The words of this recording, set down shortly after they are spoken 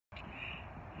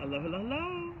Hello, hello,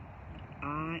 hello.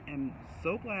 I am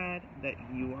so glad that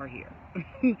you are here.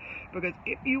 Because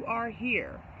if you are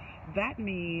here, that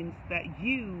means that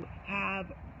you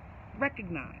have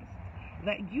recognized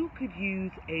that you could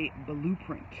use a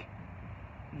blueprint.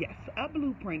 Yes, a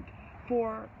blueprint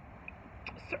for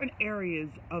certain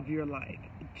areas of your life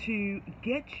to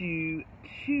get you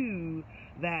to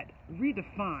that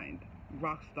redefined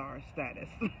rock star status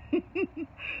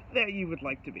that you would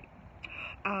like to be.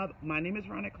 My name is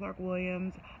Ronette Clark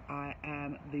Williams. I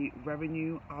am the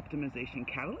Revenue Optimization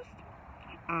Catalyst.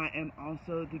 I am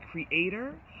also the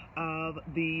creator of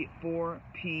the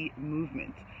 4P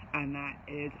movement, and that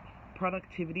is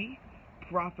productivity,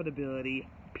 profitability,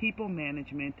 people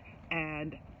management,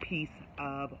 and peace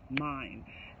of mind.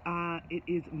 It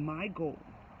is my goal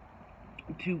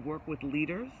to work with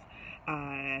leaders,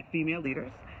 female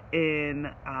leaders,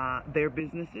 in their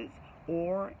businesses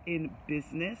or in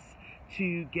business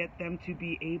to get them to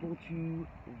be able to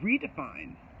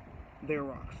redefine their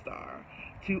rock star,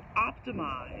 to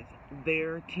optimize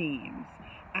their teams,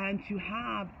 and to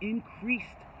have increased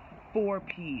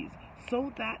 4Ps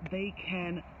so that they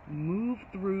can move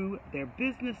through their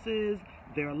businesses,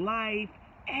 their life,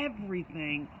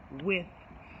 everything with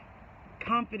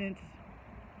confidence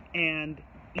and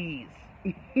ease.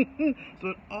 So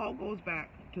it all goes back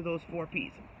to those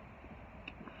 4Ps.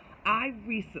 I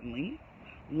recently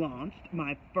launched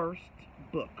my first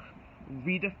book,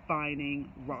 Redefining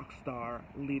Rockstar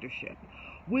Leadership.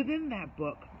 Within that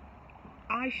book,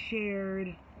 I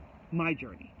shared my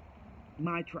journey,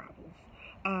 my travels,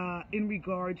 in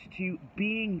regards to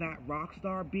being that rock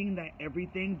star, being that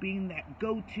everything, being that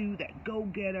go-to, that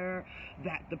go-getter,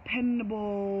 that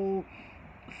dependable,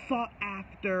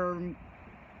 sought-after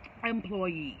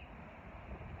employee,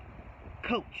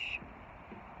 coach,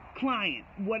 client,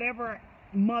 whatever,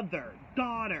 mother,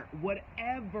 daughter,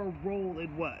 whatever role it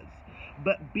was,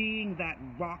 but being that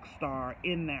rock star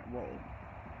in that role.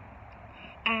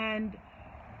 And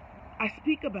I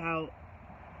speak about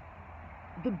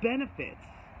the benefits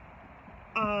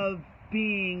of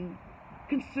being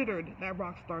considered that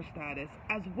rock star status,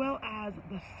 as well as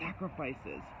the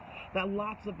sacrifices that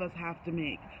lots of us have to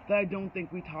make that I don't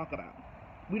think we talk about.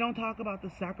 We don't talk about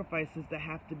the sacrifices that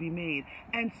have to be made.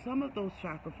 And some of those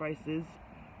sacrifices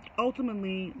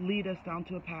ultimately lead us down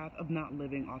to a path of not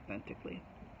living authentically.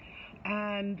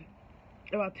 And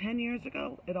about 10 years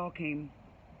ago, it all came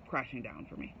crashing down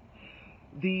for me.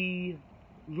 The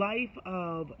life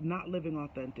of not living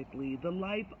authentically, the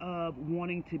life of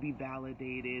wanting to be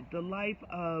validated, the life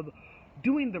of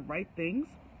doing the right things,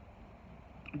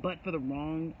 but for the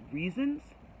wrong reasons,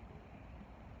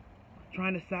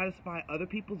 trying to satisfy other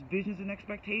people's visions and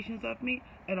expectations of me,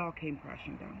 it all came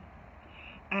crashing down.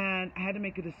 And I had to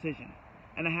make a decision.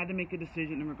 And I had to make a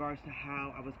decision in regards to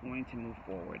how I was going to move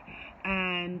forward.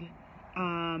 And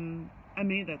I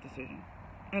made that decision.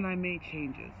 And I made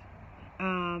changes.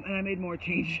 And I made more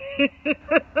changes.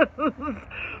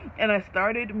 And I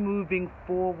started moving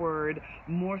forward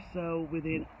more so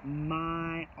within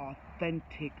my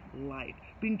authentic life.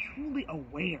 Being truly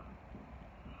aware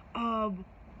of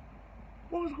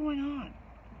what was going on.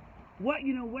 What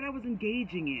I was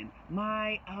engaging in,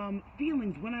 my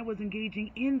feelings when I was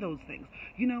engaging in those things.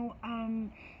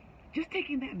 Just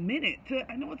taking that minute to,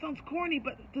 I know it sounds corny,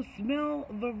 but to smell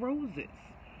the roses,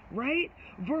 right?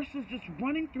 Versus just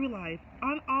running through life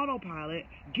on autopilot,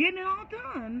 getting it all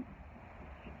done,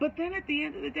 but then at the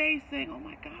end of the day saying, oh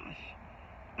my gosh,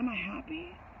 am I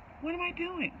happy? What am I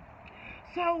doing?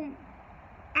 So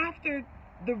after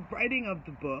the writing of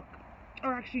the book,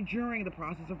 or actually during the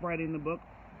process of writing the book,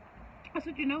 I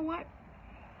said, you know what?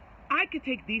 I could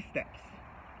take these steps.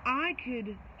 I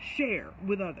could share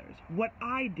with others what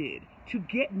I did to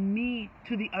get me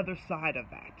to the other side of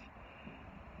that.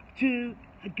 To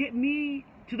get me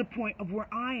to the point of where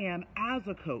I am as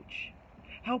a coach,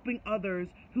 helping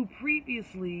others who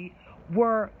previously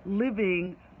were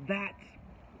living that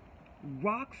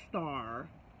rock star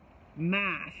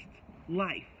masked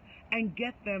life and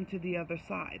get them to the other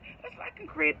side. And so I can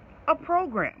create a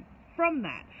program from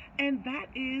that. And that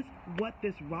is what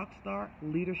this Rockstar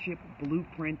Leadership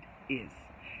Blueprint is.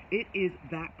 It is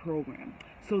that program.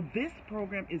 So this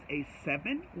program is a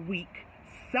 7-week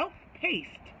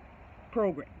self-paced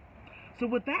program. So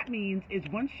what that means is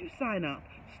once you sign up,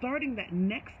 starting that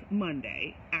next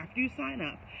Monday, after you sign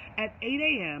up, at 8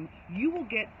 a.m., you will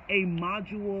get a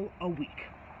module a week.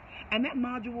 And that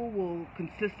module will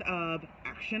consist of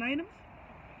action items,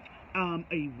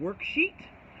 a worksheet.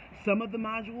 Some of the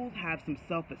modules have some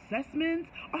self-assessments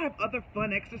or have other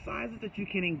fun exercises that you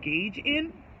can engage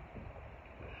in.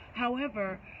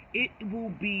 However, it will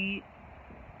be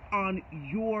on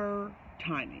your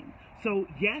timing. So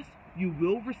yes, you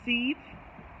will receive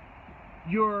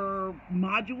your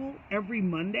module every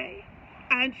Monday.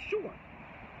 And sure,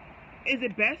 is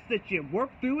it best that you work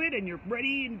through it and you're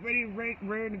ready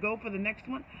to go for the next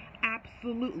one?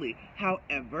 Absolutely.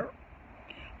 However,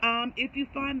 if you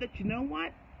find that, you know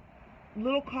what, a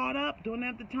little caught up, don't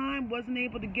have the time, wasn't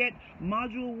able to get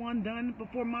module 1 done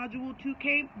before module 2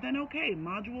 came, then okay,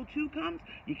 module 2 comes,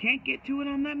 you can't get to it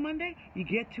on that Monday, you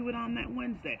get to it on that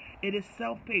Wednesday. It is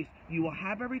self-paced. You will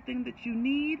have everything that you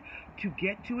need to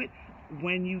get to it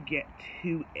when you get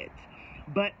to it.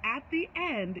 But at the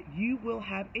end, you will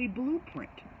have a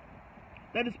blueprint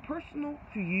that is personal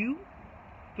to you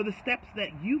for the steps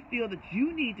that you feel that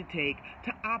you need to take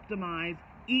to optimize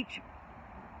each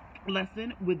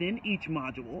lesson within each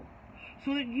module,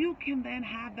 so that you can then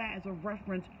have that as a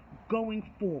reference going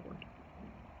forward,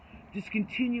 just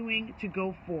continuing to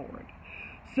go forward.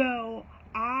 So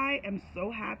I am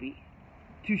so happy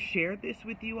to share this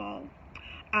with you all.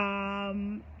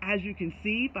 As you can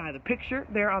see by the picture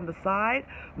there on the side,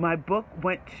 my book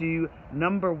went to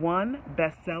 #1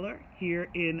 bestseller here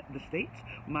in the States.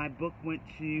 My book went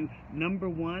to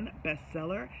 #1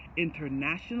 bestseller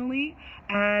internationally,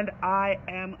 and I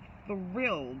am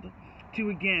thrilled to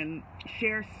again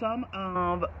share some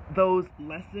of those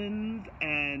lessons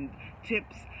and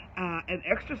tips and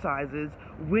exercises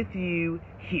with you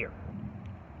here.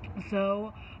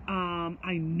 So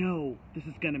I know this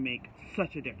is going to make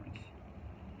such a difference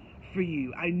for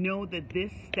you. I know that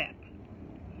this step,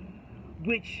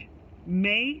 which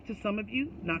may to some of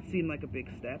you not seem like a big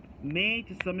step, may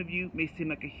to some of you may seem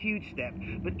like a huge step,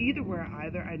 but either way,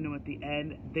 I know at the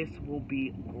end this will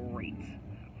be great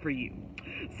for you.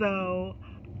 So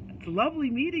it's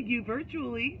lovely meeting you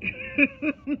virtually.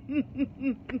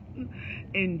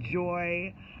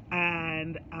 Enjoy,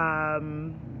 and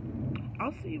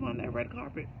I'll see you on that red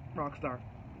carpet, Rockstar.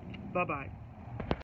 Bye-bye.